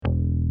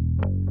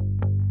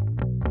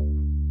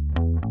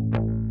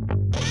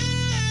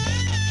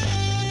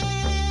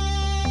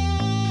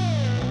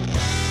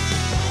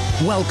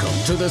Welcome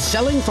to the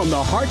Selling from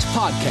the Heart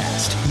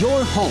podcast,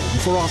 your home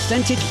for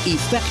authentic,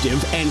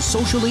 effective, and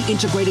socially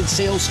integrated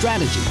sales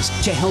strategies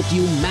to help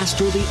you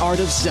master the art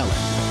of selling.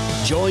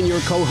 Join your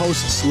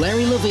co-hosts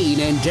Larry Levine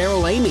and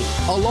Daryl Amy,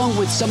 along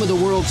with some of the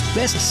world's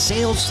best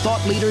sales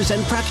thought leaders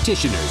and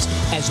practitioners,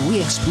 as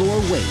we explore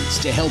ways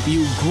to help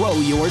you grow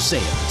your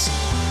sales.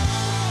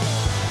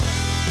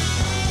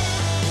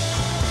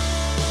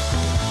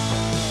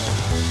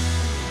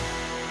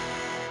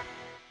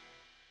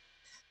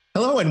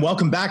 Hello and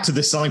welcome back to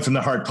the Selling from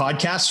the Heart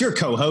podcast. Your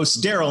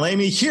co-host, Daryl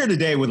Amy, here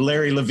today with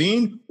Larry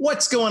Levine.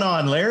 What's going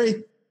on,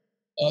 Larry?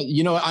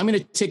 I'm going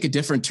to take a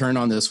different turn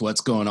on this.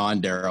 What's going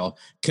on, Daryl?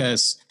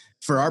 Because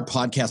for our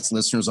podcast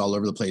listeners all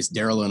over the place,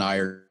 Daryl and I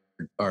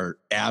are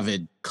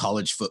avid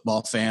college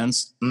football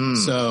fans.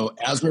 So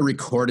as we're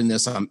recording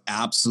this, I'm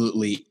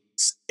absolutely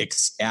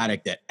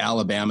ecstatic that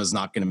Alabama's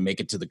not going to make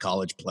it to the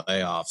college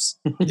playoffs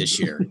this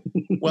year.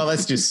 Well,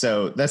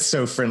 that's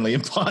so friendly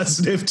and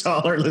positive to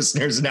all our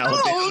listeners now. No,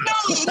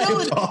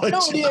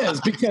 it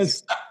is,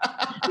 because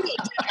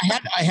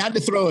I had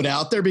to throw it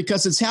out there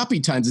because it's happy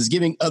times. It's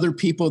giving other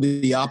people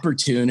the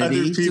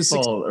opportunity. Other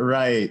people,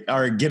 right,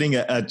 are getting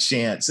a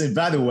chance. And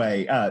by the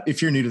way,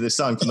 if you're new to the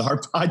Selling from the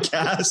Heart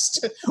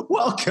podcast,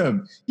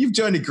 welcome. You've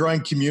joined a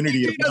growing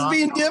community of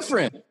being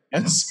different.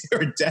 And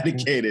are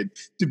dedicated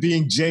to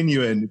being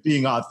genuine,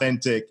 being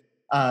authentic,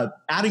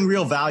 adding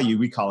real value.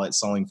 We call it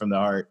Selling from the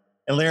Heart.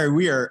 And Larry,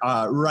 we are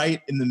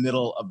right in the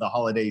middle of the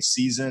holiday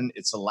season.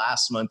 It's the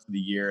last month of the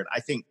year. And I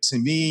think to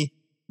me,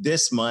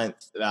 this month,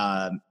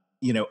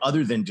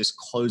 other than just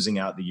closing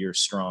out the year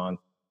strong,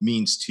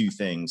 means two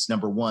things.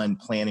 Number one,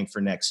 planning for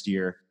next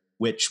year,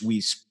 which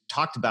we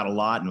talked about a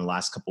lot in the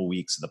last couple of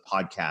weeks of the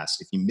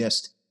podcast. If you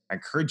missed, I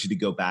encourage you to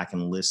go back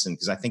and listen,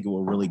 because I think it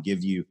will really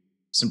give you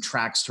some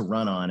tracks to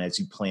run on as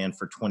you plan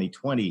for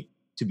 2020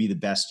 to be the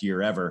best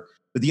year ever.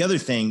 But the other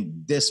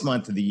thing, this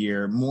month of the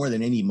year, more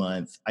than any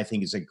month, I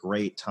think is a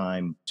great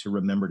time to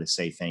remember to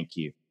say thank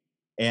you.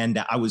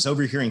 And I was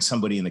overhearing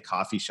somebody in the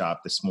coffee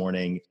shop this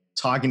morning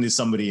talking to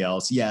somebody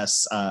else.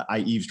 Yes, I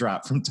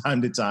eavesdrop from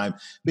time to time,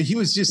 but he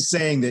was just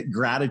saying that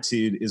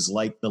gratitude is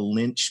like the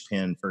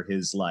linchpin for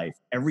his life.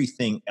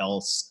 Everything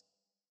else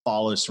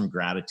follows from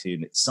gratitude,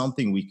 and it's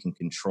something we can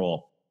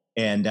control.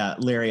 And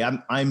Larry,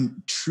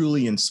 I'm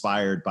truly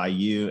inspired by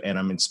you, and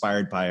I'm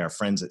inspired by our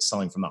friends at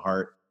Selling from the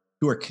Heart,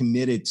 who are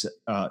committed to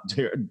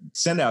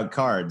send out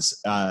cards.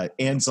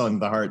 And Selling from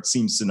the Heart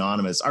seems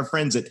synonymous. Our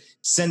friends at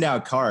Send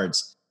Out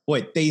Cards,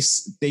 boy, they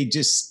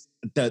just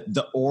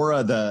the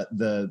aura,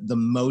 the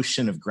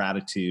motion of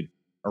gratitude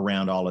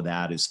around all of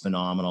that is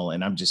phenomenal,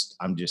 and I'm just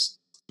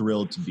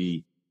thrilled to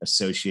be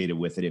associated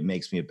with it. It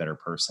makes me a better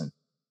person.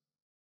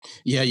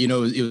 Yeah,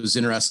 it was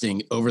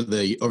interesting over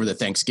the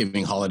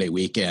Thanksgiving holiday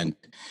weekend.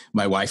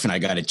 My wife and I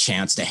got a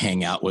chance to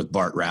hang out with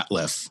Bart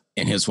Ratliff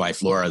and his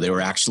wife Laura. They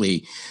were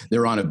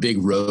on a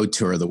big road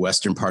tour of the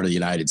western part of the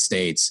United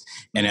States.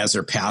 And as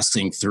they're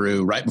passing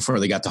through, right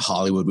before they got to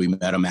Hollywood, we met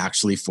them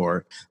actually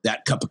for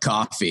that cup of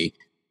coffee.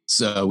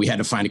 So we had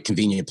to find a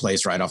convenient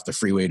place right off the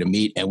freeway to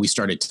meet. And we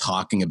started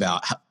talking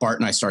about, Bart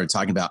and I started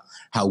talking about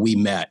how we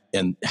met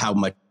and how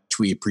much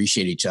we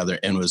appreciate each other.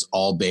 And it was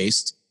all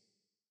based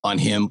on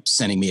him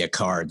sending me a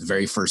card, the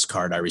very first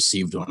card I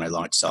received when I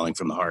launched Selling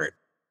from the Heart.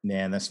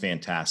 Man, that's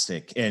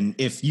fantastic. And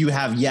if you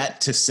have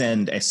yet to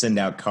send a send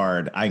out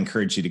card, I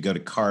encourage you to go to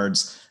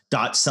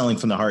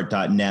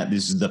cards.sellingfromtheheart.net.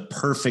 This is the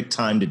perfect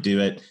time to do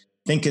it.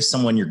 Think of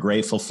someone you're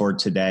grateful for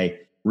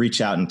today.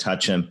 Reach out and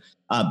touch them.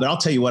 But I'll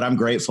tell you what I'm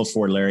grateful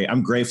for, Larry.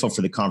 I'm grateful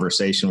for the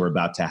conversation we're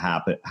about to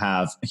have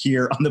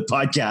here on the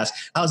podcast.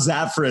 How's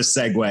that for a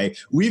segue?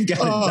 We've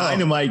got a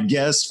dynamite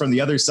guest from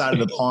the other side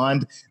of the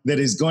pond that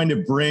is going to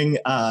bring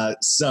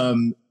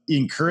some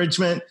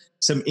encouragement,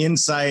 some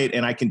insight,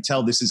 and I can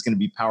tell this is going to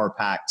be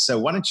power-packed. So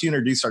why don't you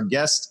introduce our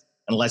guest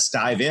and let's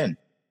dive in.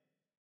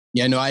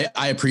 Yeah, no,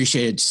 I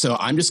appreciate it. So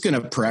I'm just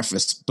going to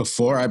preface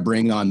before I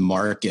bring on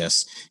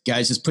Marcus,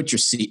 guys, just put your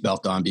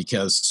seatbelt on,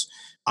 because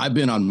I've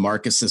been on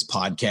Marcus's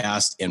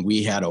podcast and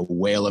we had a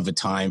whale of a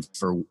time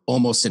for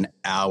almost an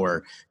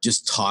hour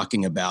just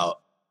talking about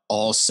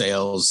all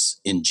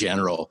sales in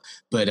general.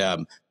 But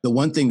the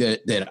one thing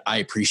that I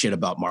appreciate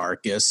about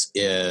Marcus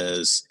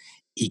is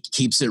he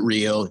keeps it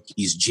real.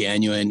 He's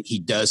genuine. He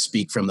does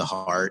speak from the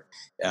heart.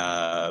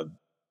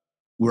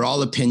 We're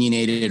all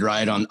opinionated,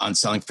 right, on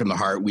Selling from the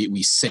Heart.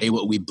 We say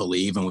what we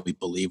believe and we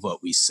believe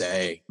what we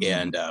say.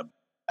 And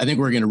I think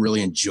we're going to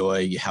really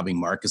enjoy having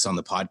Marcus on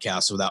the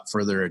podcast. So without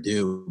further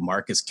ado,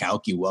 Marcus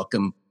Cauchi,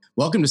 welcome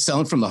to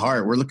Selling from the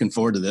Heart. We're looking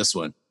forward to this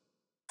one.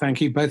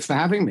 Thank you both for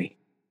having me.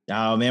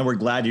 Oh man, we're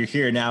glad you're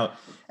here. Now,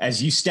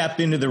 as you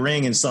step into the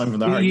ring and Selling from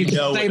the Heart, you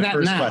know say what the that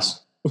first now.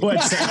 question.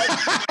 What's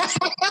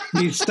that?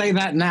 You say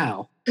that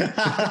now.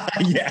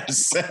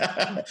 Yes,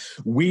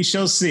 we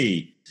shall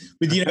see.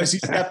 But as you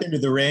step into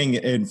the ring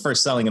and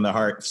first Selling from the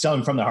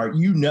Heart,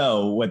 you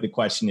know what the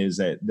question is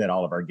that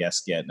all of our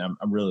guests get, and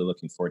I'm really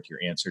looking forward to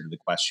your answer to the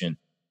question.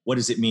 What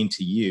does it mean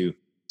to you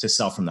to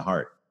sell from the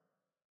heart?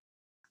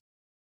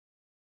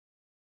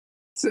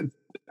 So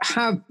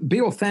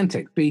be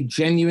authentic, be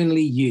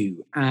genuinely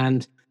you.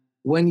 And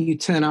when you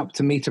turn up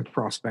to meet a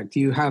prospect,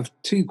 you have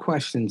two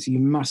questions you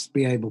must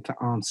be able to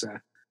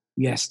answer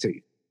yes to.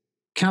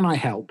 Can I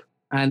help?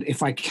 And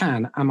if I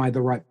can, am I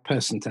the right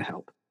person to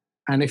help?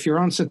 And if your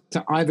answer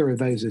to either of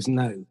those is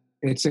no,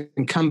 it's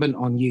incumbent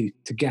on you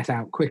to get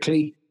out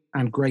quickly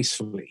and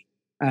gracefully.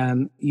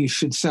 You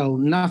should sell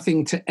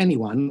nothing to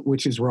anyone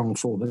which is wrong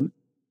for them.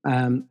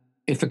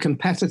 If a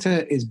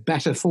competitor is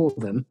better for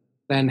them,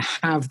 then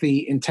have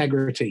the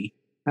integrity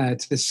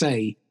to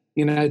say,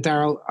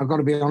 Daryl, I've got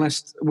to be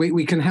honest,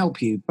 we can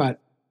help you, but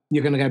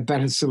you're going to get a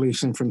better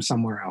solution from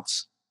somewhere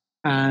else.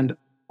 And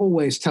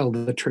always tell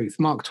the truth.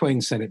 Mark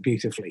Twain said it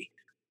beautifully.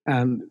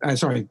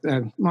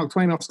 Mark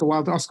Twain, Oscar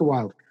Wilde.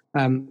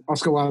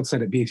 Oscar Wilde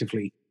said it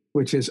beautifully,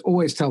 which is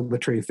always tell the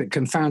truth. It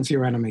confounds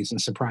your enemies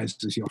and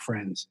surprises your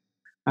friends.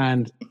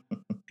 And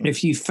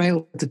if you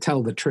fail to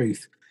tell the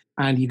truth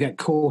and you get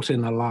caught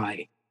in a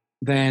lie,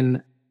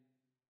 then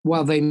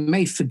while they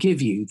may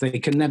forgive you, they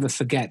can never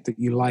forget that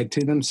you lied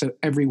to them. So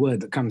every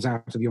word that comes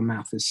out of your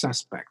mouth is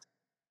suspect.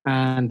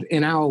 And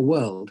in our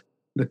world,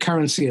 the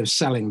currency of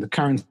selling, the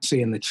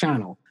currency in the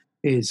channel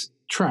is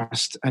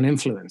trust and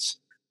influence.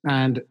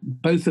 And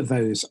both of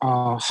those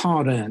are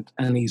hard-earned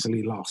and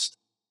easily lost.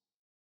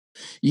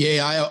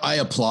 Yeah, I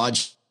applaud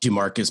you,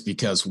 Marcus,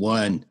 because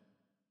one,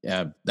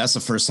 that's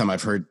the first time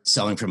I've heard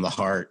selling from the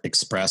heart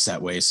expressed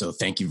that way. So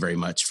thank you very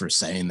much for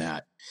saying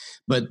that.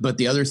 But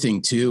the other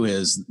thing too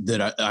is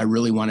that I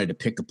really wanted to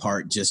pick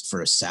apart just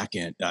for a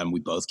second. We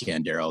both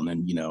can, Daryl, and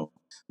then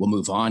we'll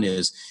move on.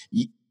 Is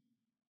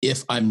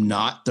if I'm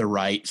not the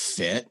right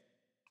fit,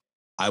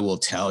 I will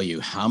tell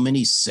you how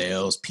many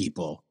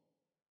salespeople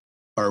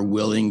are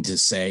willing to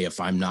say, if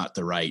I'm not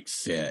the right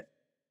fit,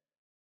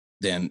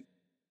 then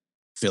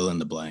fill in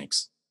the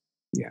blanks.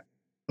 Yeah.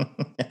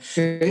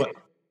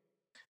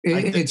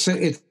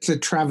 It's a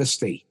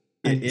travesty.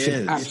 It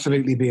should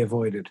absolutely be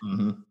avoided.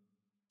 Mm-hmm.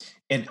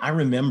 And I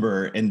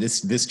remember, and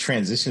this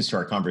transitions to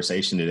our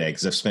conversation today,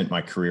 because I've spent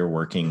my career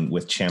working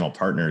with channel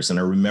partners. And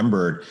I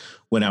remembered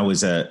when I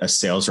was a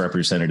sales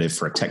representative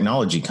for a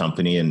technology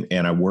company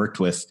and I worked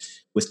with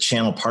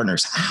channel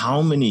partners,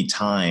 how many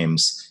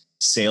times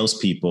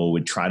salespeople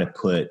would try to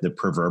put the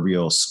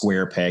proverbial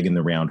square peg in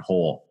the round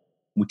hole.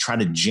 We try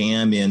to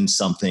jam in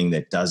something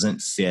that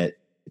doesn't fit.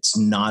 It's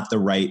not the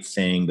right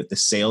thing, but the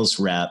sales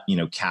rep,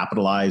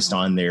 capitalized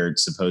on their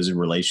supposed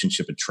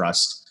relationship of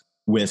trust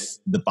with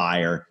the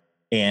buyer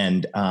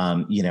and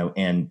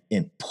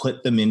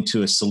put them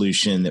into a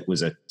solution that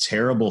was a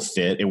terrible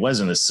fit. It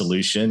wasn't a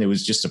solution. It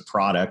was just a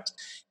product.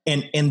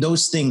 And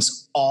those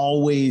things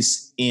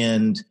always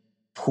end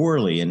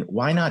poorly. And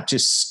why not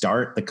just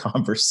start the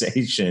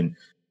conversation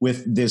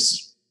with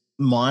this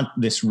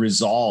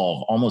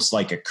resolve, almost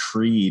like a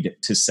creed,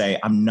 to say,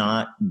 I'm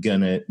not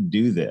going to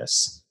do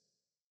this?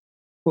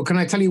 Well, can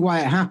I tell you why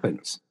it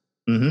happens?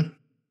 Mm-hmm.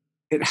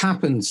 It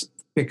happens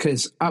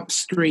because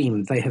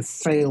upstream, they have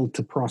failed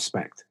to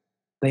prospect.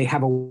 They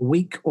have a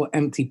weak or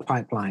empty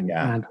pipeline.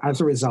 Yeah. And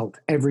as a result,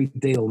 every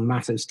deal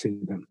matters to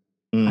them.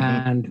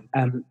 Mm-hmm.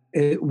 And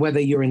whether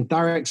you're in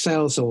direct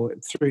sales or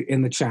through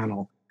in the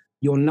channel,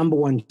 your number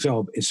one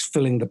job is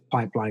filling the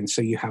pipeline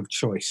so you have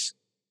choice.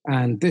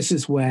 And this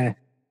is where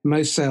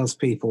most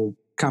salespeople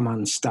come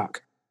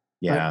unstuck.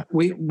 Yeah.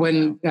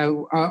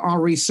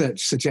 Our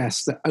research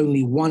suggests that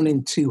only 1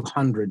 in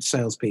 200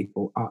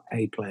 salespeople are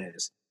A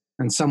players,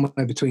 and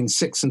somewhere between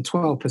 6 and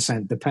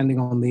 12%, depending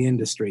on the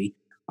industry,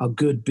 are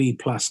good B+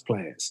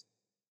 players.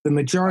 The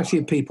majority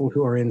of people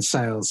who are in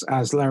sales,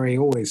 as Larry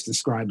always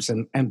describes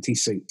them, empty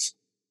suits.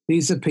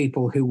 These are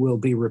people who will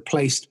be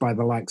replaced by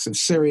the likes of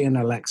Siri and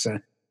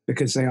Alexa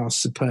because they are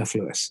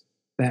superfluous.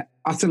 They're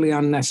utterly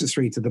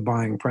unnecessary to the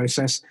buying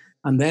process,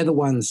 and they're the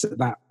ones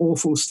that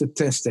awful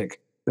statistic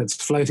that's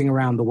floating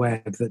around the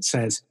web that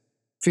says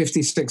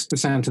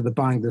 56% of the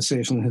buying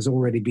decision has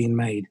already been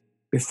made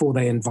before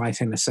they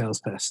invite in a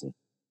salesperson.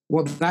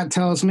 What that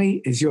tells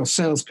me is your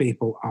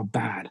salespeople are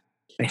bad.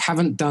 They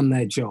haven't done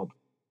their job.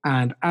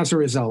 And as a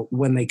result,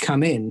 when they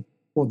come in,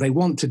 what they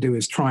want to do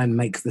is try and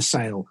make the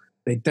sale.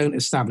 They don't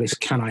establish,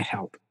 can I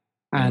help?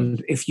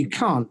 And if you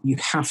can't, you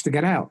have to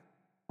get out.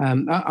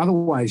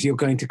 Otherwise, you're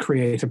going to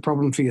create a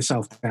problem for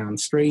yourself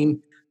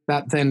downstream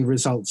that then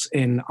results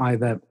in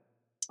either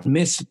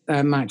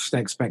mismatched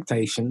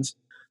expectations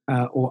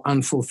or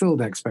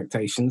unfulfilled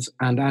expectations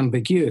and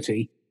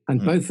ambiguity.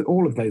 And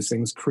all of those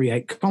things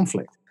create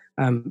conflict.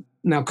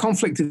 Now,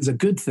 conflict is a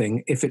good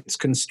thing if it's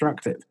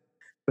constructive.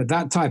 But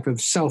that type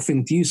of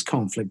self-induced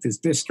conflict is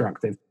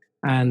destructive.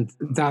 And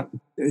that,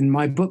 in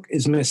my book,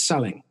 is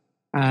mis-selling.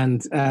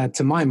 And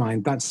to my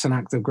mind, that's an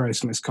act of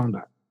gross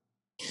misconduct.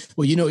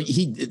 Well,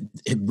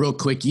 real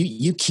quick,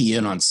 you key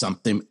in on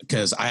something,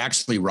 because I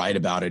actually write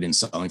about it in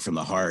Selling from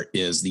the Heart,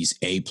 is these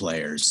A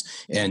players.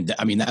 And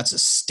I mean, that's a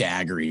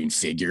staggering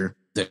figure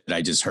that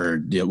I just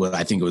heard.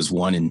 I think it was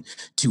 1 in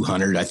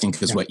 200, I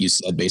think is what you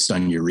said based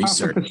on your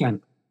research.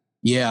 0.5%.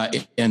 Yeah.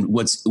 And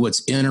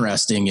what's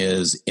interesting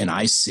is, and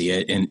I see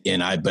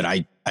it, but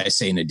I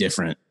say in a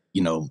different,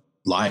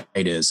 light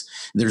is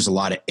there's a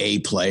lot of A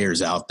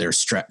players out there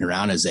strutting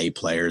around as A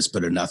players,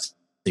 but are nothing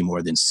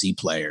more than C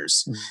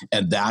players. Mm-hmm.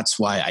 And that's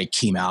why I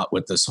came out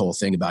with this whole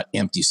thing about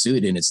empty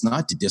suit. And it's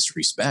not to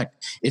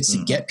disrespect. It's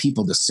to get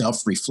people to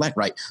self-reflect,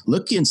 right?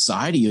 Look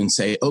inside of you and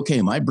say, okay,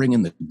 am I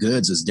bringing the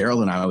goods? As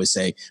Daryl and I always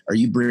say, are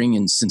you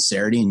bringing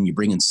sincerity and you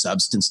bringing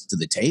substance to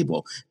the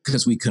table?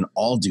 Because we can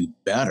all do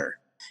better.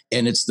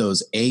 And it's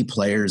those A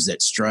players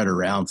that strut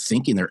around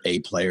thinking they're A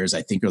players,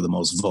 I think are the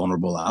most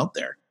vulnerable out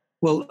there.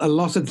 Well, a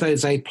lot of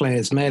those A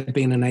players may have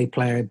been an A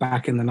player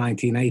back in the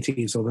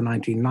 1980s or the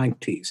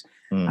 1990s.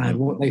 Mm-hmm. And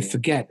what they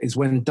forget is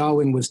when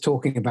Darwin was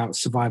talking about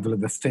survival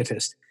of the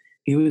fittest,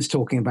 he was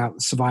talking about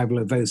the survival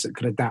of those that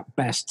could adapt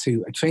best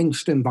to a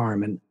changed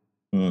environment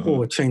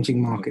or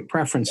changing market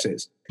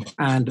preferences.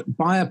 And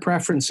buyer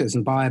preferences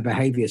and buyer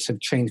behaviors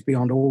have changed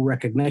beyond all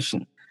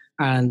recognition.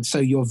 And so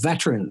your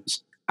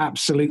veterans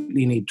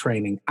absolutely need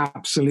training,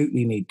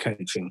 absolutely need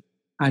coaching.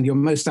 And your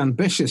most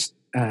ambitious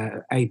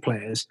A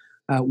players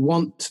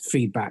want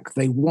feedback.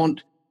 They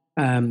want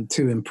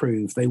to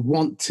improve. They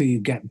want to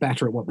get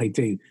better at what they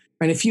do.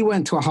 And if you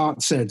went to a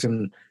heart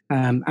surgeon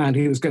and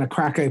he was going to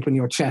crack open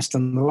your chest,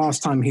 and the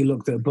last time he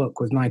looked at a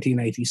book was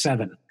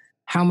 1987,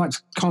 how much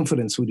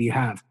confidence would you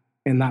have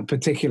in that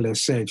particular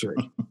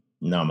surgery?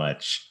 Not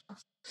much.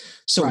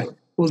 So, right.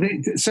 Well,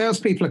 the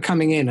salespeople are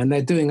coming in and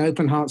they're doing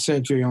open heart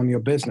surgery on your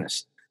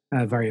business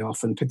very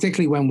often,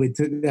 particularly when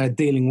we're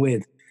dealing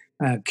with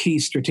key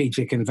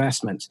strategic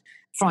investments.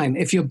 Fine,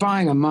 if you're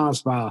buying a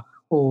Mars bar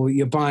or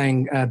you're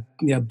buying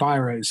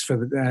biros for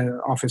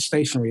the office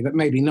stationery, that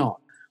maybe not.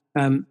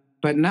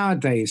 But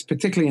nowadays,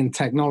 particularly in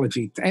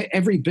technology,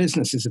 every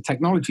business is a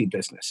technology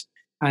business.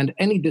 And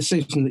any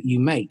decision that you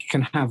make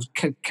can have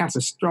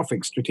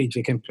catastrophic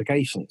strategic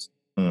implications.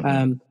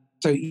 Mm-hmm.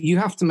 So you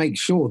have to make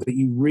sure that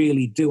you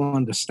really do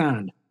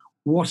understand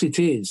what it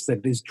is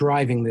that is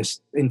driving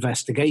this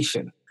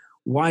investigation,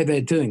 why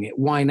they're doing it,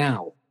 why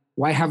now,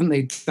 why haven't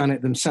they done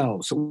it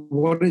themselves,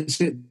 what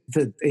is it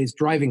that is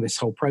driving this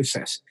whole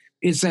process?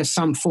 Is there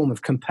some form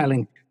of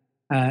compelling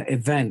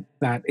event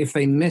that if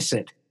they miss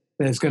it,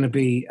 there's going to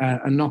be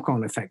a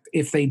knock-on effect?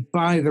 If they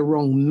buy the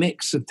wrong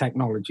mix of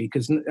technology,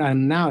 because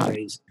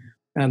nowadays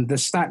the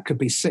stack could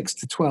be 6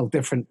 to 12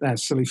 different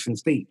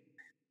solutions deep.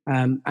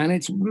 And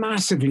it's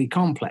massively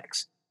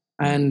complex.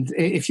 And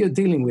if you're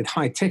dealing with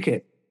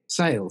high-ticket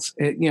sales,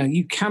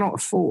 you cannot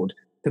afford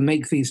to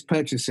make these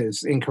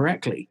purchases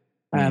incorrectly.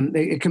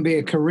 It can be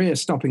a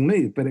career-stopping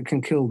move, but it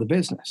can kill the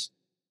business.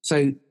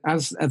 So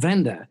as a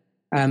vendor,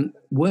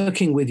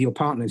 working with your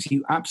partners,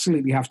 you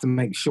absolutely have to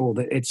make sure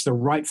that it's the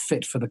right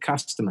fit for the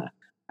customer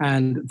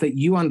and that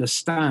you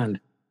understand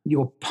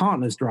your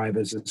partner's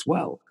drivers as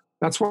well.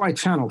 That's why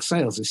channel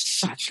sales is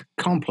such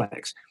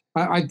complex.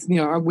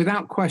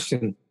 Without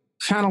question,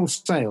 channel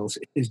sales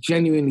is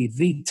genuinely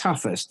the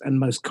toughest and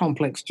most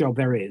complex job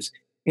there is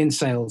in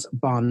sales,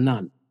 bar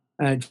none.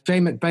 Jay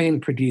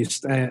McBain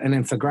produced an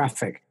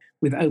infographic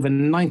with over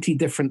 90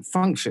 different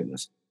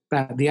functions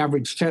that the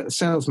average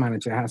sales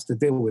manager has to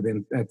deal with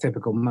in a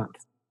typical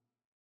month.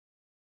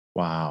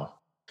 Wow.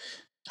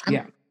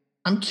 Yeah.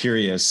 I'm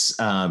curious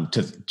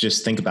to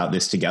just think about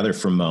this together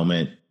for a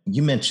moment.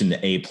 You mentioned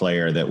the A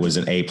player that was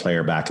an A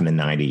player back in the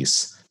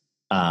 90s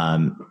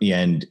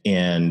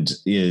and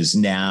is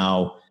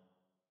now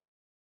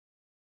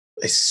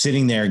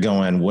sitting there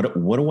going, what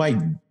do I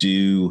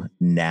do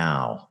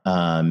now?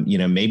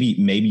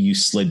 Maybe you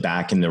slid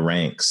back in the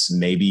ranks.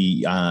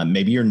 Maybe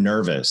you're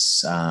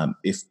nervous.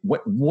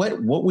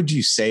 What would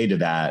you say to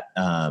that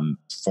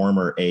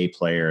former A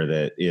player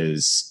that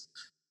is,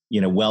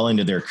 well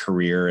into their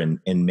career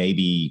and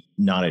maybe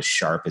not as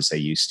sharp as they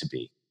used to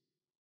be?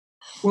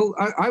 Well,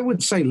 I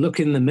would say look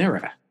in the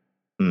mirror.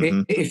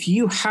 Mm-hmm. If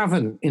you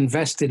haven't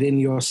invested in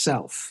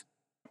yourself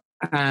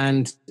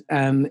and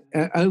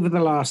over the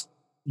last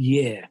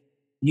year,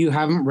 you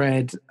haven't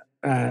read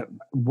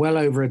well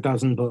over a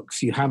dozen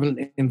books, you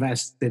haven't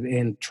invested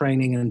in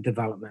training and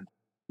development,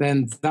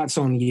 then that's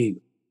on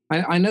you.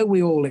 I know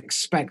we all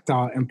expect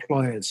our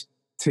employers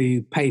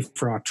to pay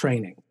for our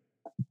training,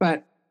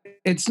 but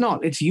it's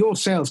not. It's your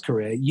sales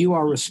career. You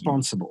are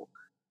responsible.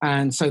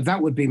 And so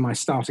that would be my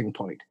starting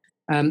point.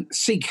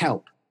 Seek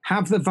help.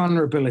 Have the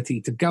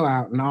vulnerability to go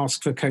out and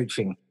ask for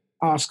coaching,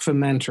 ask for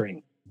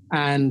mentoring.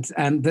 And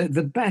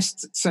the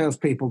best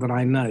salespeople that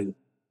I know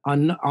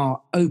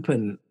are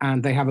open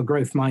and they have a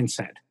growth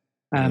mindset.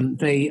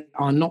 They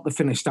are not the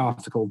finished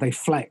article. They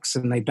flex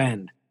and they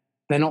bend.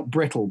 They're not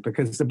brittle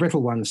because the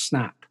brittle ones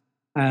snap.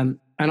 And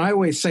I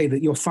always say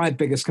that your 5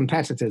 biggest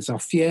competitors are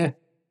fear,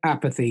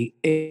 apathy,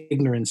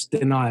 ignorance,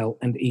 denial,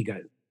 and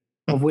ego,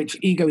 of which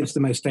ego is the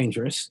most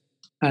dangerous.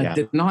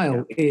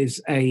 Denial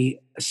is a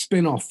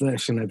spin-off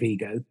version of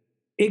ego.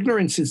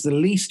 Ignorance is the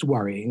least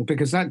worrying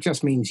because that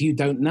just means you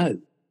don't know.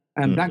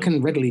 That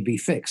can readily be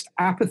fixed.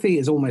 Apathy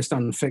is almost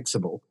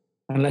unfixable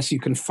unless you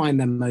can find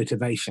their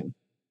motivation.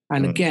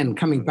 And again,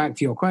 coming back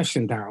to your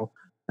question, Daryl,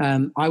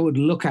 I would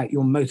look at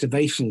your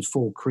motivations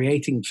for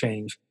creating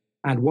change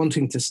and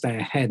wanting to stay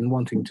ahead and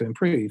wanting to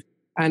improve.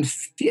 And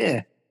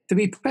fear to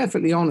be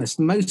perfectly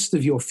honest, most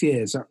of your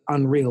fears are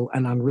unreal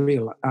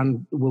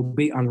and will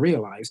be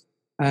unrealized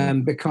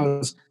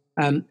because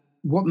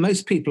what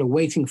most people are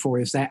waiting for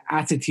is their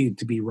attitude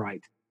to be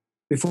right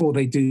before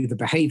they do the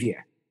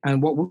behavior.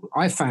 And what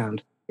I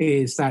found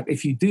is that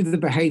if you do the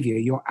behavior,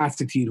 your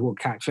attitude will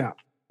catch up.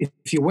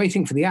 If you're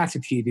waiting for the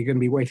attitude, you're going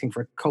to be waiting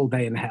for a cold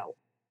day in hell.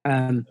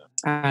 And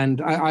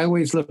I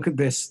always look at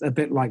this a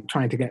bit like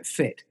trying to get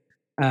fit.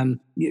 Who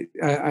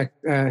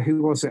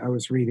was it I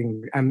was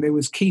reading? It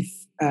was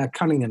Keith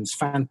Cunningham's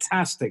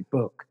fantastic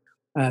book,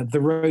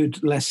 The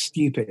Road Less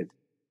Stupid.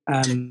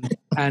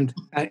 And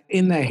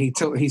in there,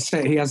 he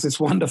said he has this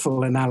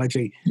wonderful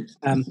analogy,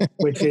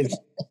 which is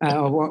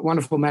a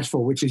wonderful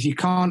metaphor, which is you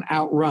can't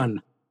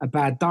outrun a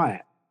bad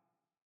diet.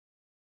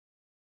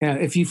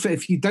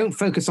 If you don't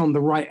focus on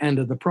the right end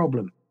of the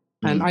problem,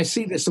 and I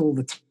see this all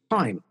the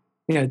time.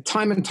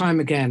 Time and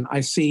time again, I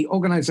see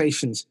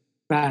organizations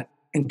that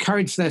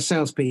encourage their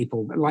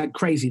salespeople like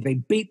crazy. They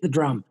beat the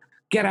drum,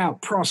 get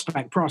out,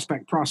 prospect.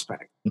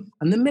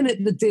 And the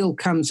minute the deal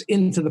comes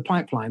into the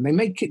pipeline, they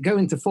make it go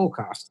into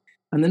forecast.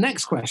 And the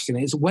next question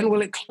is, when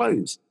will it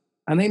close?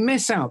 And they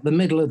miss out the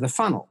middle of the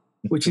funnel,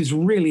 which is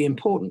really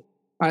important.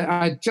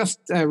 I just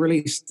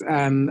released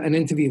an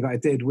interview that I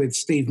did with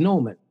Steve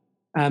Norman,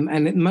 and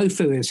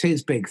MOFU is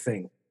his big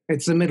thing.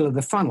 It's the middle of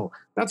the funnel.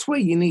 That's where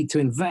you need to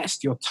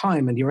invest your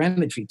time and your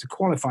energy to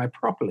qualify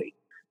properly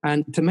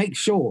and to make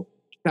sure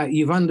that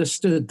you've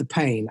understood the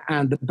pain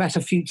and the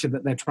better future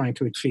that they're trying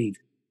to achieve,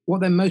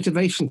 what their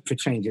motivation for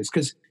change is,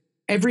 because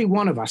every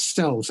one of us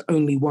sells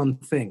only one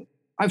thing.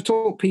 I've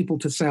taught people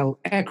to sell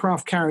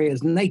aircraft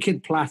carriers,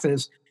 naked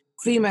platters,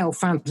 female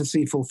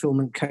fantasy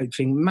fulfillment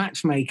coaching,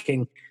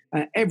 matchmaking,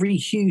 every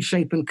hue,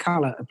 shape, and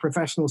color of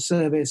professional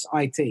service,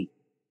 IT.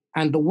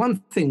 And the one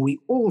thing we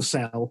all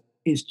sell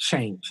is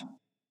change.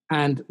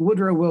 And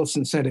Woodrow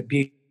Wilson said it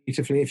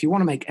beautifully: if you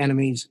want to make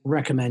enemies,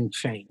 recommend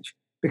change.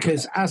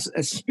 Because as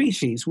a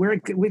species, we're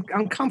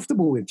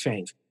uncomfortable with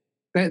change.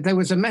 There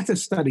was a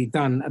meta-study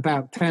done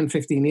about 10,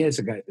 15 years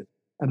ago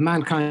of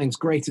mankind's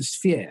greatest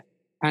fear.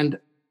 And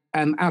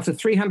out of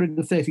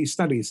 330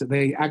 studies that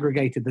they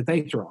aggregated the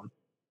data on,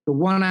 the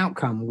one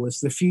outcome was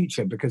the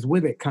future, because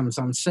with it comes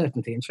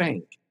uncertainty and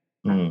change.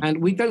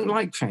 And we don't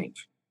like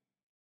change.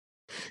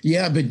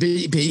 Yeah, but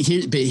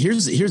here's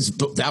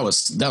that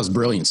was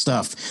brilliant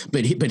stuff.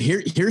 But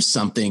here's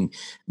something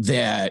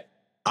that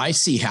I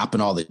see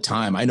happen all the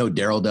time. I know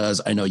Daryl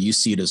does. I know you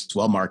see it as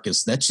well,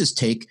 Marcus. Let's just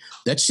take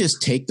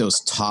those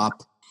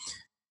top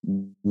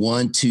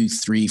 1, 2,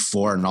 3,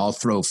 4, and I'll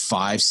throw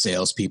 5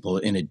 salespeople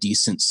in a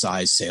decent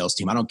sized sales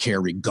team. I don't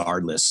care,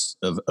 regardless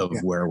of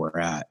where we're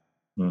at.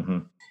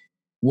 Mm-hmm.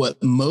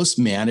 What most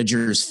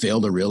managers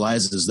fail to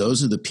realize is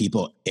those are the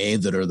people,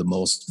 that are the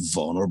most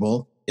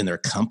vulnerable in their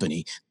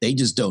company. They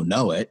just don't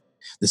know it.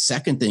 The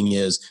second thing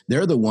is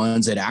they're the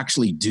ones that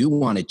actually do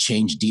want to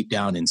change deep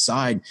down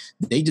inside.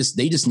 They just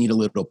need a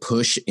little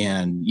push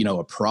and,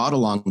 a prod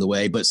along the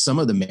way. But some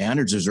of the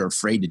managers are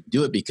afraid to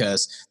do it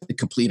because the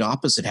complete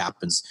opposite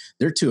happens.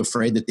 They're too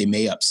afraid that they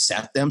may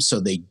upset them, so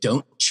they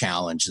don't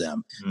challenge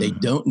them. Mm-hmm. They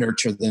don't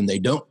nurture them. They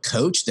don't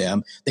coach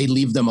them. They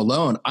leave them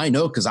alone. I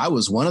know, because I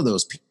was one of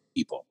those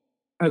people.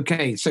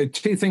 Okay, so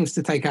 2 things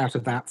to take out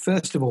of that.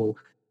 First of all,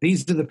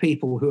 these are the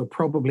people who are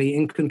probably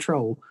in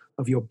control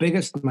of your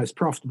biggest, most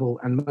profitable,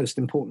 and most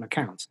important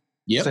accounts.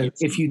 Yep. So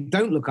if you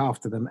don't look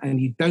after them and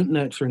you don't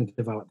nurture and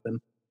develop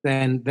them,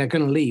 then they're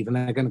going to leave and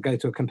they're going to go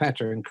to a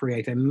competitor and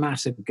create a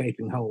massive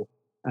gaping hole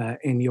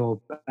in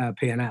your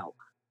P&L.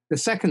 The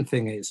second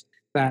thing is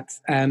that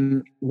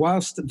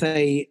whilst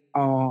they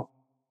are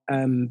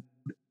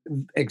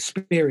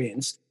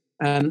experienced,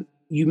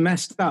 you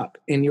messed up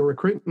in your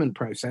recruitment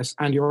process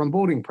and your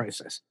onboarding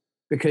process.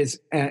 Because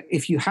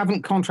if you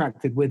haven't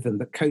contracted with them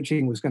that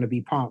coaching was going to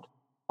be part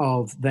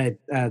of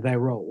their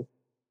role,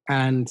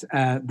 and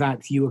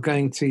that you were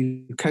going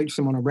to coach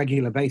them on a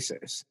regular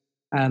basis,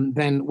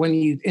 then when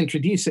you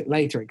introduce it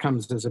later, it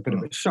comes as a bit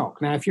of a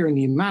shock. Now, if you're a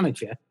new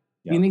manager,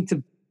 you need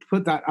to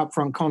put that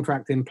upfront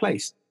contract in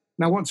place.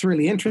 Now, what's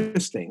really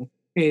interesting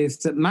is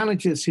that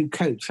managers who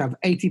coach have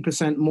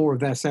 80% more of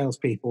their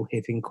salespeople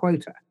hitting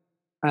quota.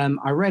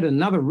 I read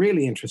another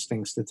really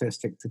interesting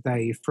statistic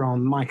today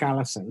from Mike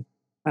Allison,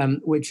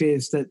 which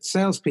is that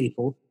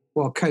salespeople,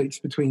 while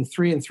coached between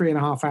 3 and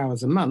 3.5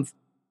 hours a month,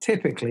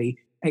 typically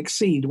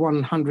exceed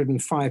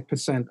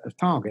 105% of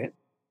target,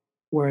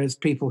 whereas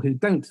people who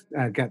don't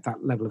get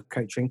that level of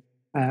coaching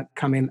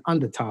come in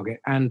under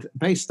target. And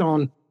based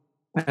on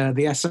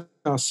the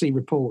SRC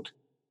report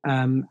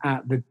in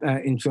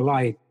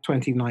July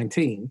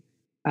 2019,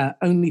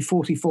 only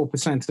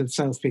 44% of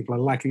salespeople are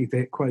likely to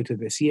hit quota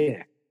this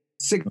year.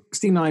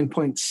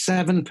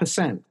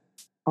 69.7%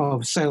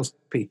 of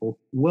salespeople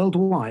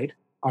worldwide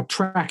are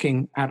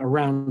tracking at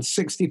around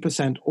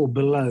 60% or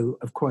below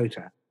of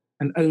quota,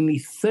 and only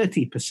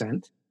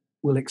 30%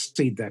 will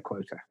exceed their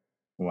quota.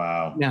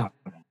 Wow. Now,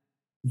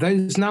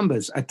 those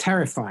numbers are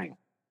terrifying.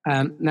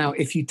 Now,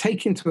 if you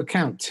take into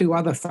account 2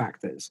 other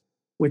factors,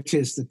 which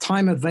is the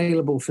time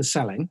available for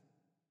selling,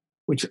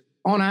 which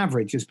on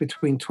average is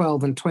between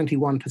 12 and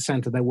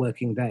 21% of their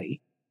working day.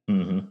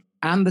 Mm-hmm.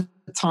 And the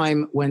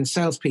time when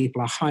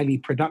salespeople are highly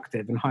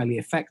productive and highly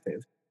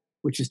effective,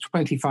 which is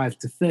 25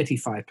 to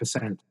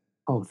 35%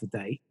 of the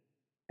day,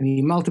 and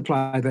you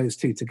multiply those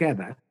two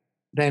together,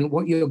 then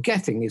what you're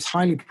getting is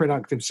highly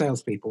productive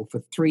salespeople for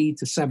 3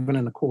 to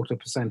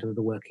 7.25% of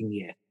the working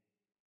year.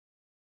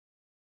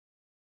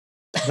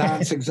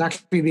 That's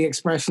exactly the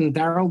expression,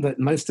 Daryl, that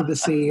most of the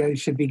CEOs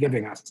should be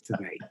giving us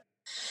today.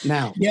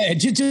 Now, yeah,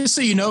 just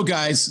so you know,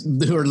 guys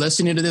who are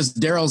listening to this,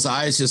 Daryl's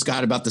eyes just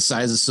got about the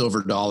size of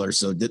silver dollars.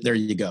 So there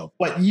you go.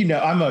 But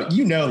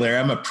Larry,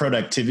 I'm a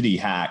productivity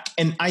hack,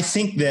 and I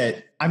think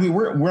that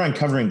we're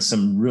uncovering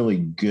some really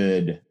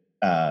good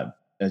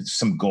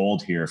some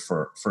gold here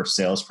for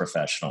sales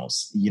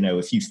professionals.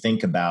 If you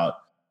think about,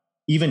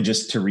 even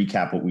just to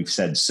recap what we've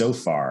said so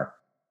far,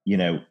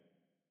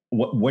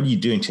 what are you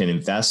doing to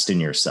invest in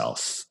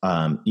yourself?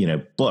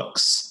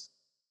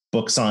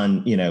 Books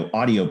on,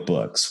 audio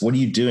books. What are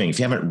you doing? If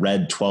you haven't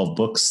read 12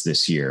 books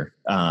this year,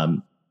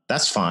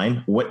 that's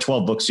fine. What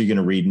 12 books are you going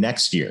to read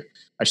next year?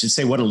 I should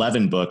say, what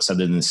 11 books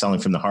other than Selling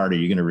from the Heart are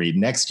you going to read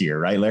next year?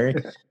 Right, Larry?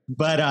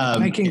 But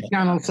making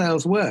channel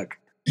sales work.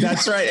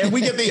 That's right. And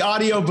we get the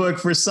audiobook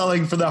for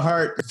Selling from the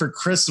Heart for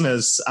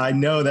Christmas. I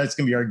know that's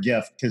going to be our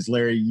gift because,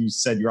 Larry, you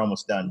said you're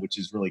almost done, which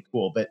is really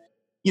cool. But,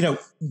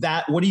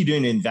 what are you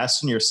doing to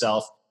invest in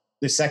yourself?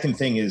 The second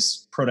thing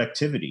is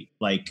productivity.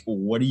 Like,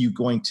 what are you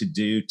going to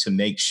do to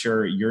make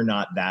sure you're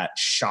not that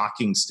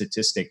shocking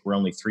statistic where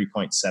only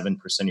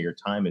 3.7% of your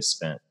time is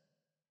spent?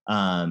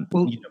 Go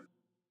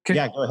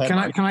ahead.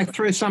 Can I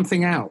throw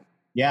something out?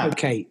 Yeah.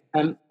 Okay.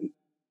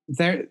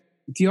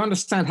 Do you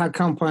understand how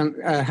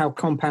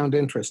compound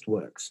interest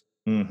works?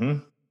 Mm-hmm.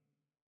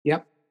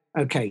 Yep.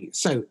 Okay.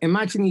 So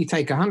imagine you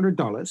take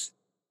 $100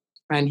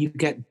 and you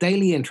get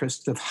daily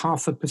interest of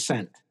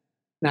 0.5%.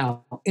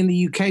 Now, in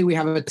the UK, we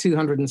have a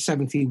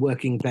 270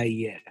 working day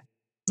year.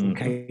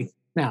 Okay. Mm-hmm.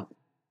 Now,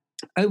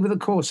 over the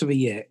course of a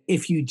year,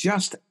 if you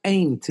just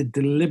aim to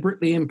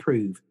deliberately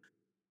improve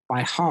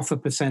by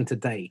 0.5% a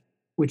day,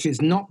 which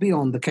is not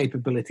beyond the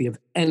capability of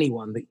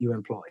anyone that you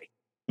employ,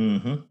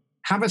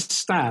 have a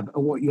stab at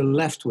what you're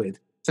left with.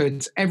 So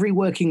it's every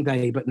working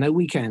day, but no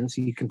weekends.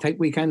 You can take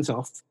weekends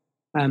off.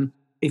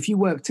 If you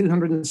work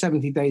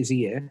 270 days a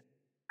year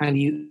and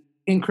you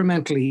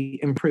incrementally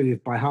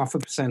improve by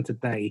 0.5% a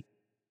day,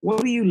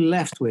 what are you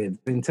left with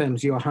in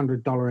terms of your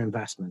 $100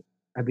 investment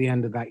at the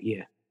end of that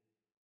year?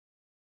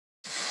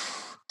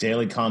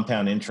 Daily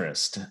compound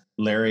interest.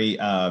 Larry,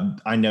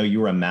 I know you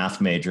were a math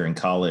major in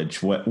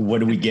college. What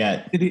do we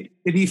get? Did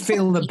he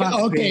feel the buck?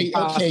 Okay.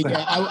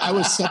 Yeah. I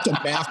was such a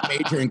math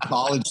major in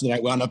college that I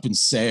wound up in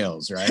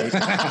sales, right?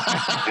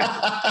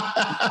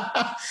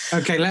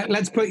 Okay,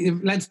 let's put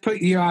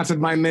you out of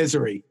my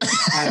misery.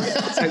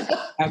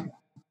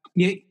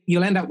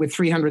 You'll end up with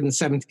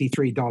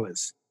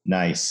 $373.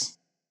 Nice.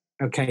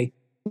 Okay.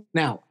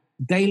 Now,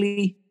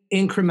 daily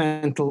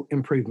incremental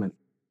improvement.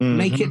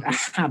 Make it a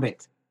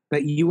habit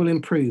that you will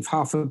improve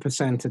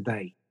 0.5% a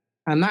day.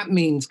 And that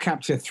means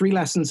capture 3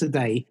 lessons a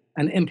day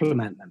and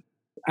implement them.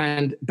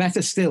 And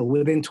better still,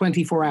 within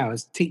 24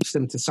 hours, teach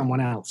them to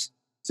someone else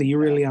so you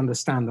really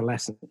understand the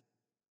lesson.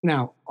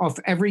 Now, off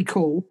every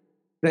call,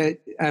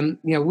 one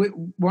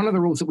of the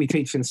rules that we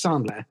teach in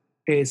Sandler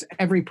is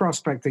every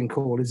prospecting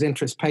call is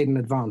interest paid in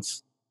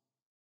advance.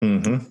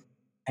 Mm-hmm.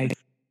 Okay.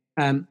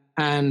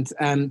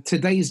 And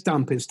today's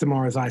dump is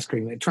tomorrow's ice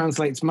cream. It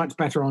translates much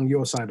better on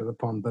your side of the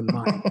pond than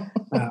mine.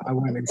 I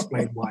won't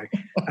explain why.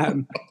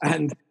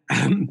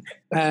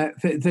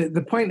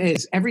 The point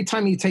is, every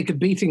time you take a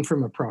beating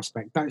from a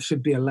prospect, that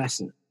should be a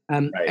lesson.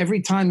 Right. Every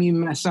time you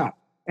mess up,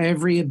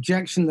 every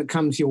objection that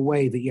comes your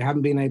way that you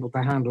haven't been able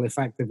to handle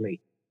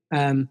effectively,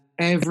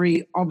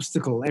 every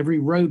obstacle, every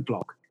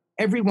roadblock,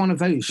 every one of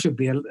those should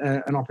be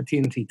an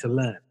opportunity to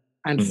learn.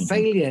 And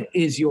failure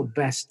is your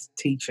best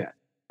teacher.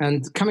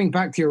 And coming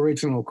back to your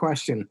original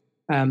question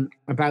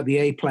about the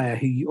A player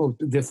or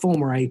the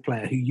former A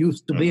player who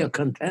used to be a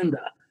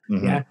contender,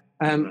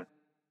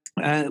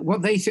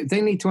 what they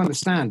need to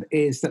understand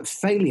is that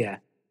failure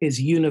is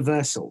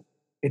universal.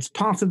 It's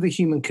part of the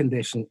human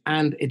condition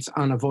and it's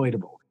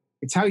unavoidable.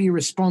 It's how you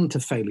respond to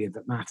failure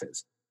that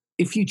matters.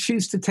 If you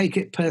choose to take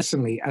it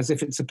personally as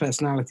if it's a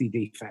personality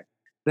defect,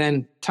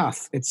 then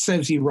tough, it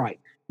serves you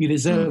right. You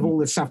deserve all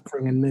the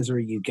suffering and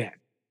misery you get.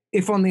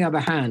 If, on the other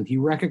hand,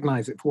 you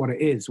recognize it for what it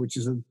is, which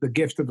is the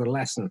gift of the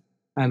lesson,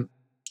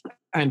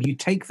 and you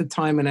take the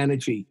time and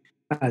energy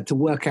to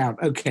work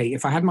out, okay,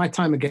 if I had my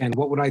time again,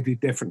 what would I do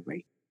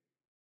differently?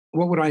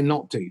 What would I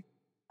not do?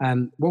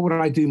 What would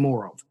I do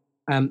more of?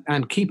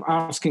 And keep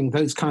asking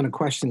those kind of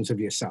questions of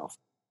yourself,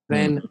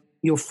 then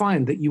you'll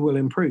find that you will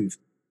improve.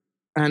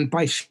 And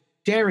by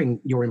sharing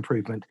your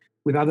improvement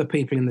with other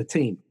people in the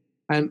team,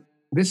 and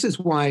this is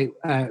why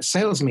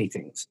sales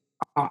meetings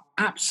are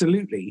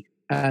absolutely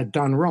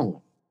done wrong.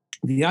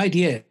 The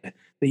idea that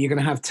you're going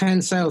to have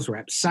 10 sales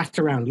reps sat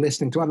around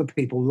listening to other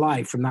people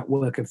live from that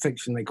work of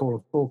fiction they call a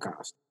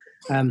forecast.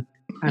 And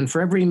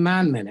for every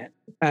minute,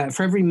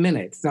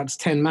 that's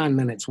 10 man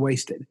minutes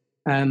wasted.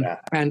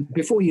 And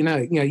before you know,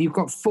 you've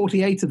got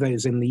 48 of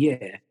those in the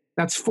year.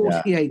 That's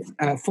 48,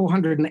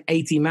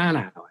 480 man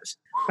hours.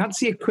 That's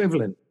the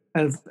equivalent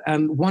of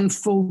one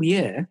full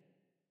year.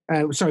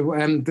 That's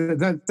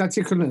the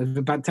equivalent of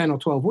about 10 or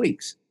 12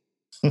 weeks.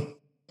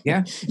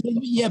 Yeah.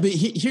 Yeah, but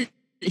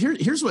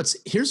here's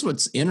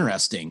what's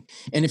interesting.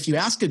 And if you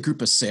ask a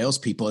group of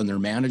salespeople and their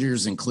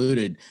managers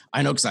included,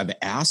 I know because I've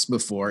asked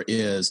before,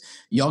 is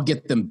y'all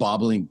get them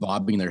bobbing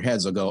their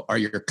heads. They'll go, "Are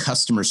your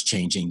customers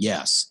changing?"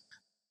 Yes.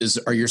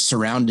 Are your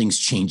surroundings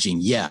changing?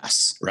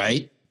 Yes.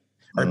 Right.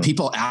 Are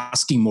people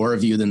asking more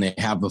of you than they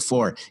have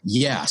before?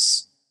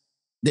 Yes.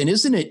 Then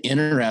isn't it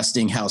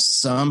interesting how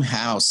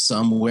somehow,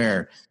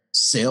 somewhere,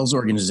 sales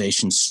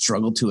organizations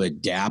struggle to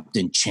adapt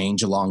and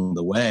change along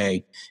the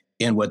way?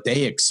 And what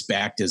they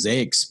expect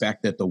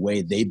that the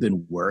way they've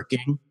been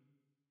working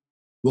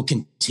will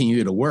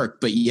continue to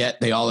work, but yet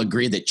they all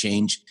agree that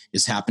change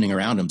is happening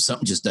around them.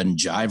 Something just doesn't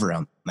jive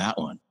around that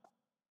one.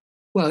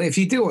 Well, if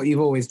you do what you've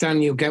always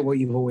done, you'll get what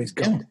you've always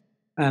got. Yeah.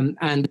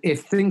 And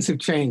if things have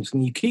changed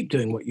and you keep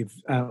doing what you've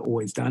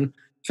always done,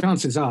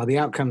 chances are the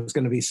outcome is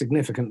going to be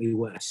significantly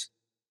worse.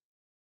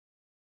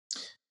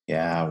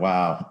 Yeah,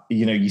 wow.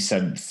 You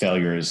said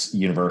failure is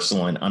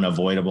universal and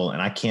unavoidable.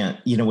 And I can't,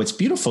 what's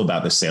beautiful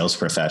about the sales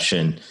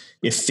profession,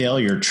 if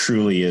failure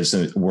truly is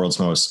the world's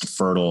most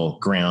fertile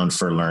ground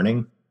for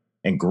learning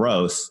and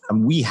growth,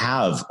 we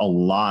have a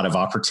lot of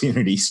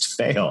opportunities to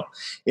fail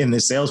in the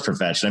sales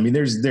profession. I mean,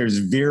 there's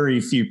very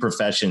few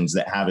professions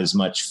that have as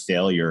much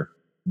failure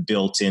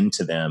built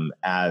into them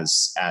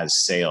as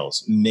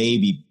sales.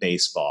 Maybe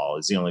baseball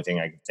is the only thing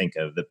I can think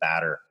of that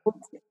batter.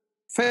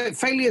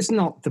 Failure is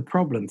not the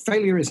problem.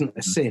 Failure isn't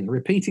a sin.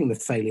 Repeating the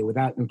failure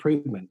without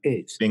improvement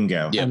is.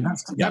 Bingo. And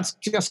that's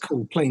just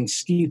called plain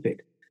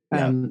stupid.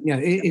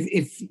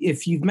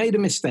 If you've made a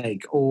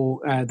mistake,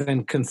 or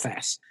then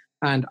confess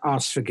and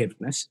ask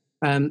forgiveness.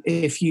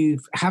 If you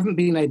haven't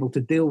been able to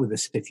deal with the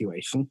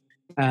situation,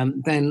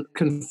 then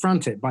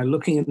confront it by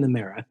looking in the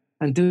mirror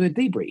and do a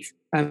debrief.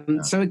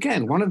 So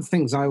again, one of the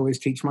things I always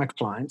teach my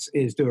clients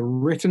is do a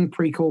written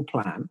pre-call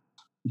plan,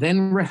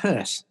 then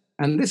rehearse.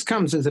 And this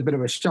comes as a bit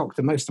of a shock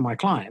to most of my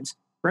clients.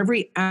 For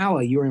every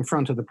hour you're in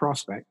front of the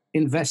prospect,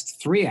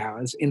 invest 3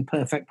 hours in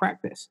perfect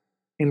practice,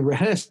 in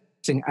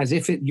rehearsing as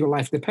if your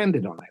life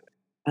depended on it.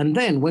 And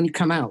then when you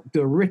come out,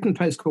 do a written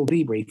post-call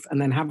debrief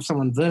and then have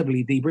someone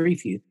verbally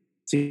debrief you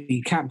so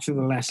you capture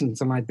the lessons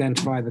and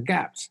identify the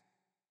gaps.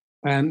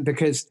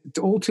 Because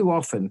all too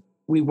often,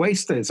 we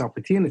waste those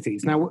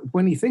opportunities. Now,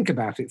 when you think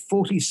about it,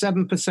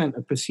 47%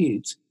 of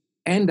pursuits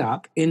end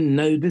up in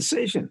no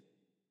decision.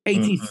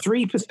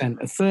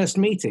 83% of first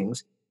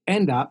meetings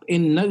end up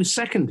in no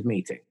second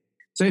meeting.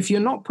 So if you're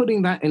not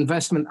putting that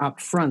investment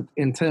up front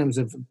in terms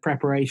of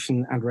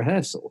preparation and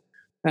rehearsal,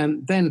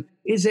 then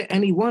is it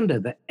any wonder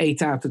that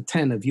 8 out of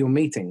 10 of your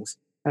meetings,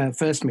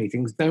 first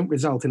meetings, don't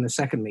result in a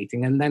second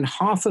meeting, and then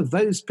half of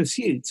those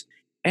pursuits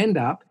end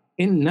up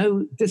in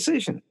no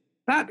decision?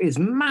 That is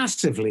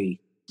massively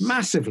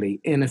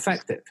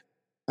ineffective.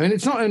 I mean,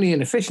 it's not only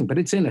inefficient, but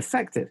it's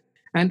ineffective.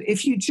 And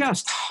if you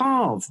just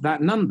halve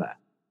that number,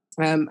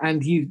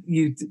 and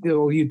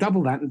you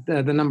double that,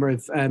 the number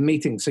of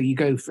meetings, so you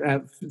go,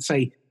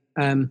 say,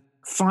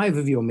 5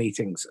 of your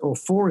meetings or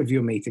 4 of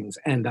your meetings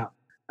end up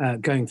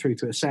going through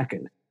to a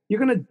second, you're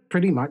going to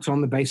pretty much, on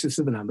the basis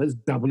of the numbers,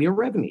 double your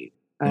revenue.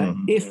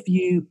 If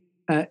you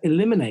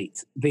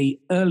eliminate the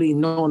early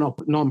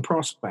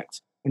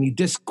non-prospects and you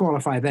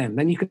disqualify them,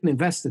 then you can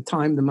invest the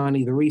time, the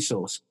money, the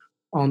resource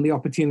on the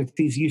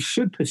opportunities you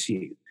should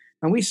pursue.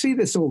 And we see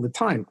this all the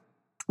time.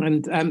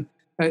 And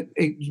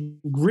it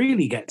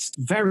really gets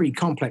very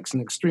complex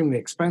and extremely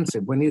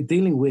expensive when you're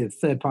dealing with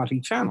third-party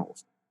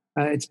channels.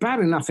 It's bad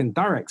enough in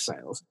direct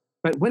sales,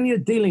 but when you're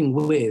dealing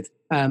with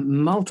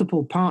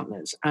multiple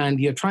partners and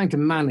you're trying to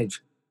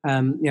manage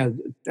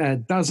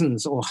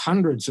dozens or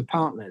hundreds of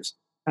partners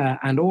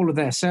and all of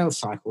their sales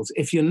cycles,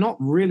 if you're not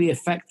really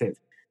effective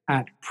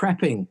at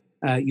prepping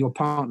your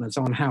partners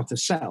on how to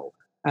sell,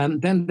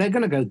 then they're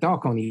going to go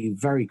dark on you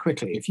very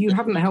quickly. If you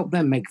haven't helped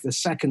them make the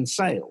second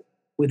sale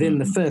within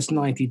the first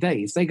 90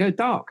 days, they go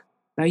dark.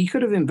 Now, you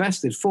could have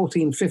invested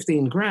 14,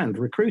 15 grand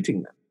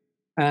recruiting them,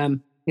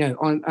 and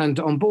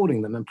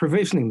onboarding them and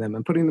provisioning them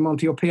and putting them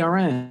onto your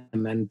PRM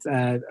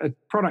and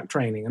product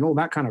training and all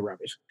that kind of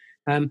rubbish.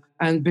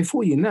 And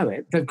before you know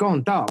it, they've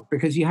gone dark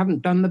because you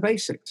haven't done the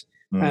basics,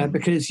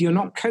 because you're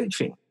not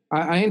coaching.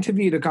 I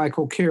interviewed a guy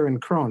called Kieran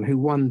Cron, who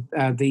won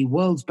the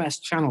world's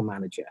best channel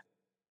manager.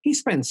 He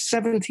spends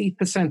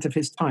 70% of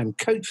his time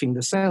coaching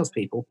the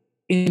salespeople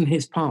in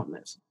his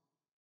partners.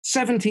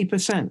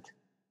 70%.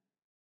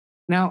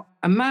 Now,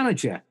 a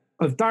manager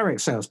of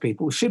direct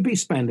salespeople should be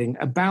spending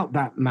about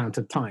that amount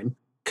of time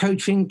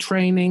coaching,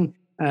 training,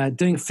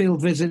 doing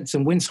field visits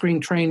and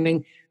windscreen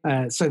training,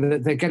 so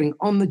that they're getting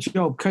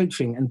on-the-job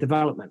coaching and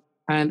development.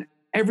 And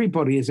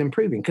everybody is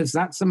improving because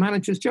that's the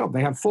manager's job.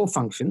 They have 4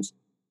 functions: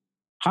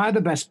 hire the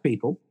best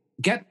people,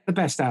 get the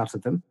best out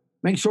of them,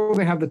 make sure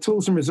they have the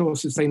tools and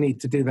resources they need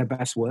to do their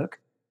best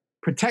work,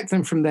 protect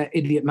them from their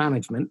idiot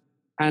management,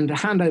 and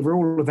hand over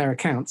all of their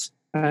accounts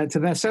to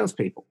their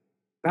salespeople.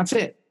 That's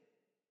it.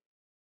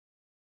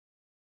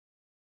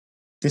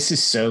 This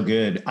is so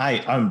good.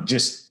 I'm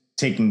just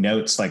taking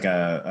notes like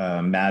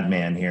a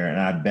madman here, and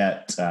I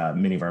bet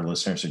many of our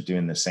listeners are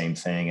doing the same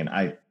thing. And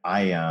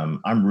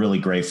I'm really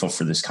grateful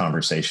for this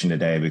conversation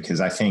today, because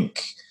I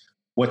think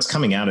what's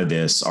coming out of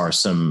this are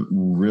some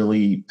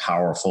really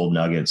powerful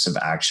nuggets of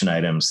action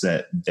items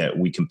that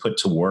we can put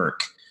to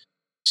work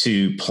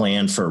to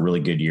plan for a really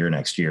good year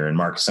next year. And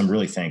Marcus, I'm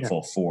really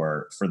thankful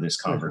for this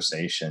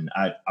conversation.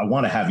 I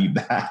want to have you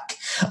back.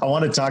 I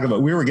want to talk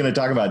about, we were going to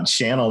talk about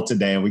channel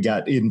today, and we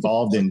got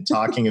involved in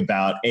talking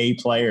about A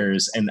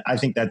players. And I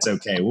think that's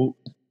okay. We'll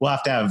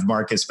have to have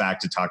Marcus back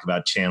to talk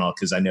about channel,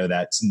 because I know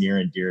that's near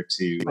and dear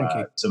to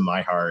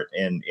my heart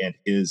and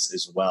his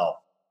as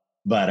well.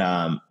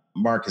 But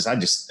Marcus, I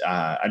just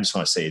want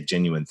to say a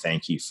genuine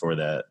thank you for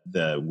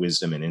the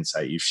wisdom and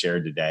insight you've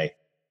shared today.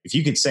 If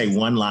you could say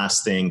one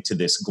last thing to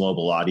this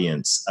global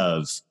audience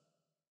of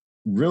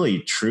really,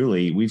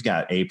 truly, we've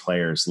got A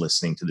players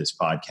listening to this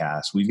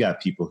podcast. We've got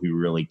people who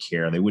really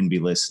care. They wouldn't be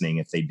listening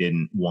if they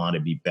didn't want to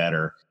be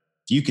better.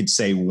 If you could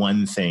say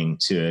one thing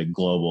to a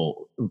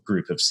global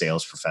group of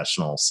sales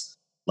professionals,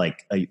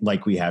 like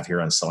we have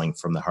here on Selling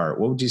from the Heart,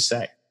 what would you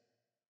say?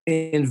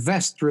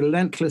 Invest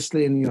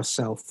relentlessly in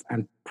yourself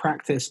and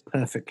practice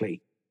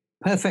perfectly.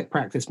 Perfect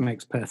practice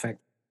makes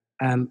perfect.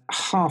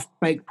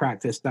 Half-baked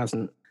practice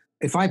doesn't.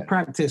 If I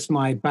practice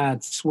my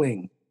bad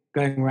swing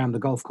going around the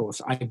golf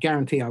course, I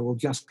guarantee I will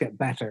just get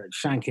better at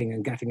shanking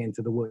and getting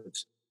into the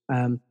woods.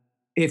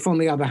 If, on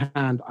the other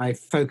hand, I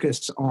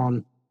focus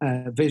on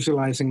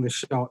visualizing the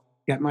shot,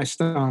 get my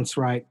stance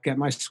right, get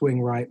my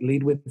swing right,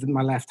 lead with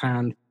my left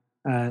hand,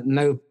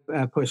 no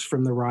push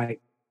from the right,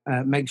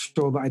 make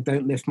sure that I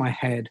don't lift my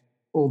head,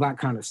 all that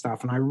kind of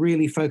stuff. And I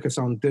really focus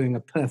on doing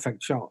a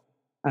perfect shot.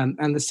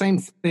 And the same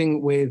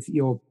thing with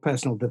your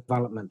personal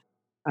development.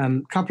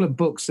 Couple of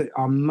books that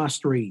are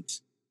must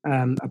reads,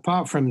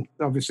 apart from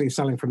obviously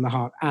Selling from the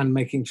Heart and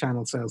Making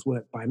Channel Sales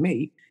Work by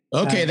me.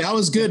 Okay, that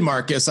was good,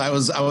 Marcus. I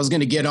was going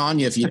to get on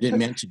you if you didn't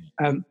mention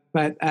it.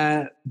 But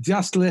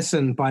Just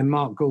Listen by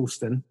Mark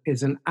Goulston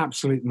is an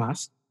absolute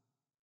must.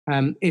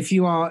 If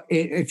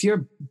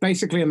you're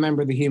basically a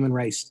member of the human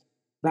race,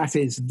 that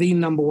is the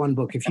number one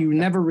book. If you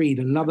never read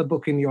another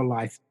book in your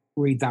life,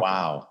 read that.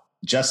 Wow.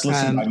 Just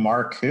Listen by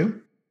Mark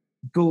who?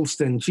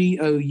 Goulston,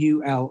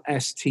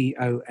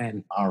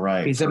 Goulston. All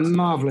right. He's a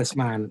marvelous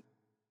man.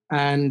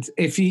 And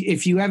if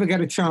you ever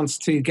get a chance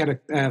to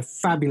get a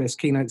fabulous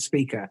keynote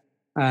speaker,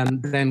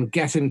 then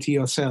get him to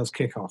your sales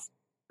kickoff.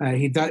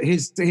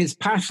 His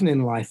passion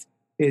in life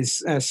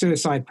is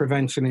suicide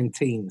prevention in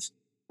teens.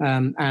 He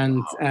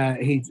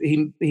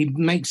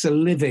makes a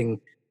living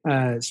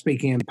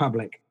speaking in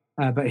public,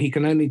 but he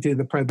can only do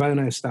the pro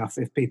bono stuff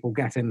if people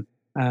get him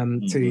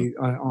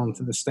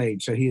onto the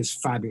stage. So he is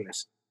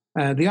fabulous.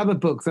 The other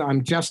book that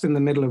I'm just in the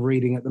middle of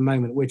reading at the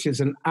moment, which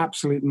is an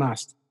absolute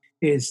must,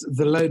 is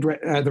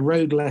The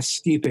Road Less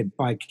Stupid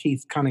by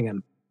Keith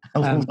Cunningham.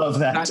 I love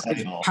that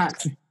title.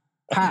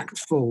 Packed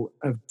full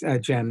of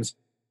gems.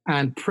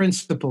 And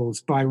Principles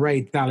by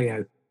Ray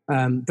Dalio.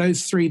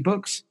 Those three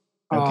books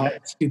are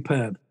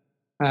superb.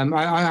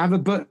 I have a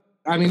book.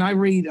 I mean, I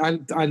read.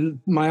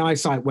 My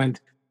eyesight went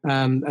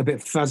a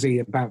bit fuzzy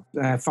about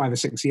 5 or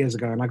 6 years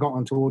ago, and I got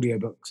onto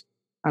audiobooks.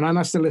 And I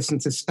must have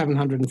listened to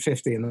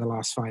 750 in the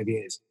last 5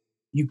 years.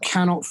 You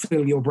cannot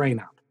fill your brain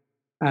up.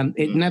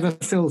 It never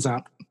fills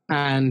up.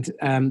 And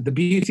the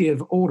beauty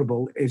of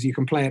Audible is you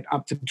can play it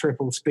up to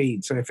triple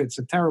speed. So if it's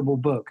a terrible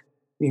book,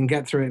 you can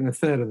get through it in a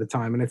third of the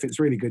time. And if it's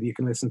really good, you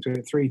can listen to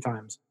it 3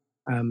 times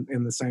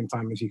in the same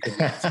time as you could.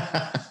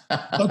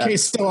 Okay,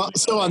 so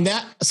on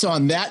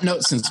that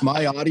note, since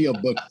my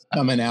audiobook is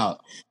coming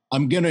out,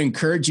 I'm going to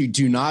encourage you,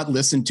 do not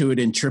listen to it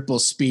in triple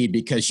speed,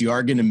 because you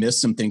are going to miss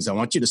some things. I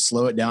want you to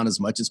slow it down as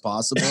much as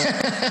possible.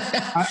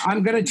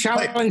 I'm going to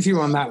challenge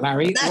you on that,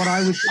 Larry.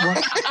 I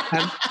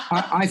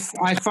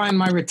find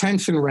my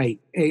retention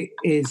rate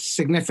is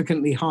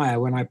significantly higher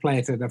when I play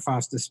it at a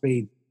faster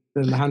speed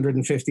than the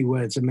 150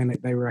 words a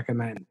minute they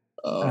recommend.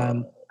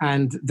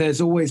 And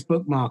there's always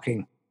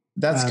bookmarking.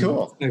 That's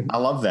cool. I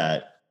love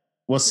that.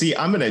 Well, see,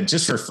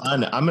 just for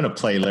fun, I'm going to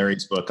play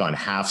Larry's book on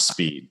half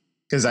speed,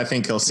 because I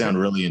think he'll sound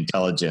really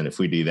intelligent if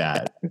we do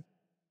that. But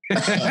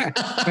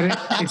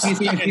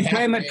if you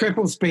play him at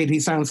triple speed, he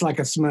sounds like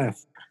a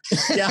Smurf.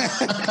 Yeah.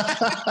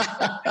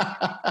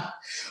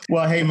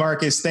 Well, hey,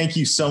 Marcus, thank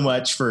you so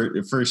much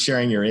for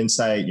sharing your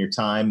insight and your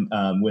time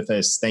with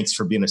us. Thanks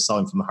for being a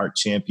Selling from the Heart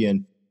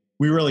champion.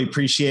 We really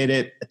appreciate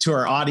it. To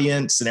our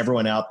audience and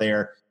everyone out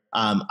there,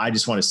 I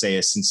just want to say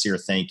a sincere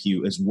thank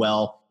you as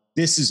well.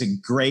 This is a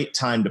great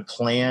time to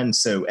plan.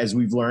 So as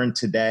we've learned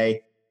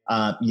today,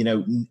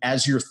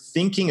 as you're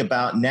thinking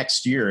about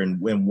next year and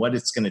what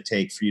it's going to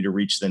take for you to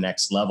reach the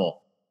next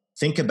level,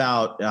 think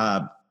about,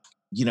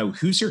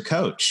 who's your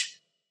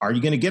coach? Are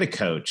you going to get a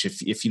coach?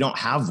 If you don't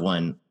have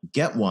one,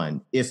 get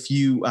one.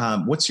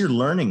 What's your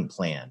learning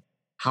plan?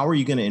 How are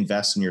you going to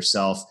invest in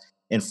yourself?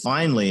 And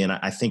finally, and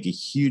I think a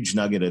huge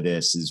nugget of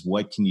this is,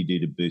 what can you do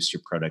to boost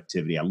your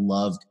productivity? I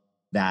loved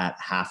that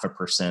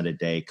 0.5% a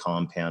day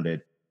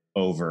compounded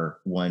over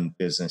one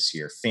business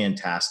year.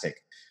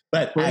 Fantastic.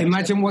 But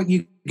imagine what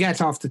you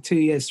get after 2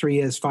 years, 3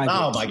 years, 5 years.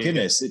 Oh my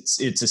goodness.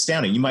 It's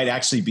astounding. You might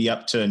actually be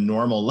up to a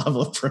normal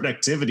level of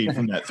productivity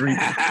from that 3%.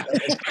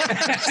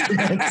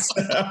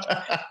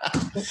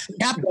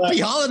 Happy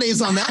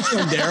holidays on that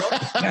one, Daryl.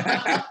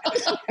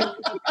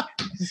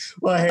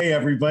 Well, hey,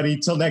 everybody,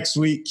 till next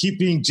week, keep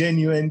being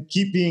genuine,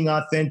 keep being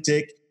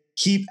authentic,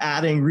 keep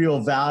adding real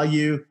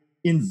value,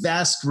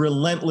 invest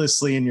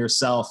relentlessly in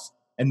yourself,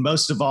 and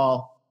most of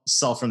all,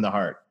 sell from the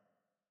heart.